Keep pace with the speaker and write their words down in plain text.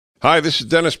Hi, this is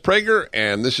Dennis Prager,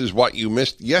 and this is what you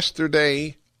missed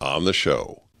yesterday on the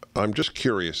show. I'm just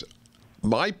curious.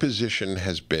 My position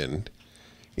has been,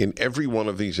 in every one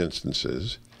of these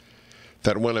instances,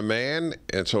 that when a man,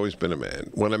 and it's always been a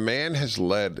man, when a man has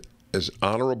led as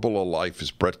honorable a life as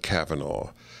Brett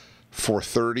Kavanaugh for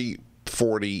 30,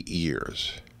 40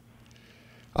 years,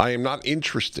 I am not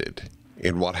interested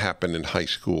in what happened in high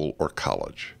school or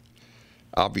college.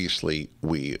 Obviously,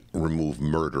 we remove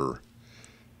murder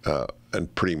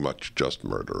and pretty much just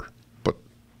murder,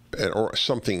 or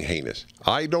something heinous.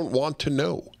 I don't want to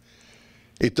know.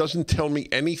 It doesn't tell me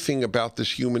anything about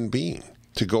this human being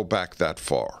to go back that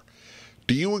far.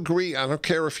 Do you agree? I don't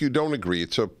care if you don't agree.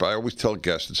 I always tell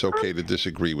guests it's okay to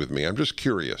disagree with me. I'm just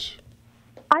curious.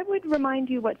 I would remind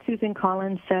you what Susan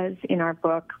Collins says in our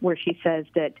book, where she says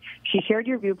that she shared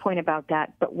your viewpoint about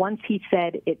that, but once he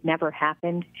said it never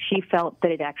happened, she felt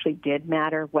that it actually did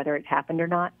matter whether it happened or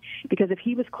not, because if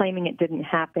he was claiming it didn't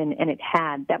happen and it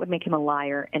had, that would make him a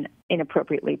liar and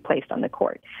inappropriately placed on the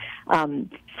court.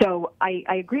 So I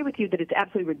agree with you that it's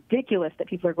absolutely ridiculous that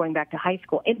people are going back to high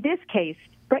school. In this case,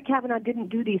 Brett Kavanaugh didn't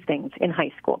do these things in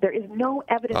high school. There is no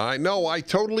evidence. I know. I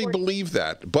totally believe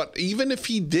that. But even if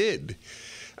he did,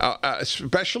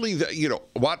 especially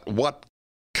what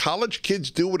college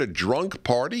kids do at a drunk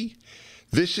party,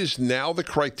 this is now the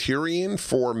criterion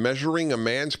for measuring a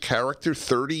man's character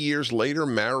 30 years later,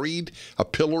 married, a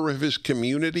pillar of his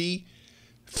community,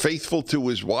 faithful to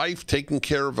his wife, taking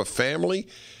care of a family.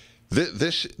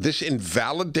 This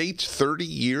invalidates 30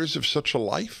 years of such a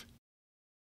life?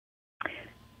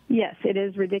 Yes, it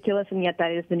is ridiculous, and yet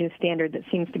that is the new standard that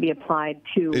seems to be applied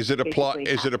to. Is it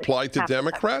applied to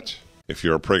Democrats? If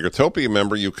you're a Pragertopia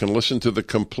member, you can listen to the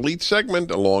complete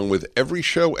segment along with every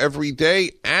show every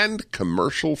day and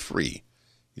commercial free.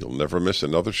 You'll never miss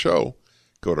another show.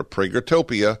 Go to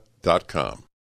Pragertopia.com.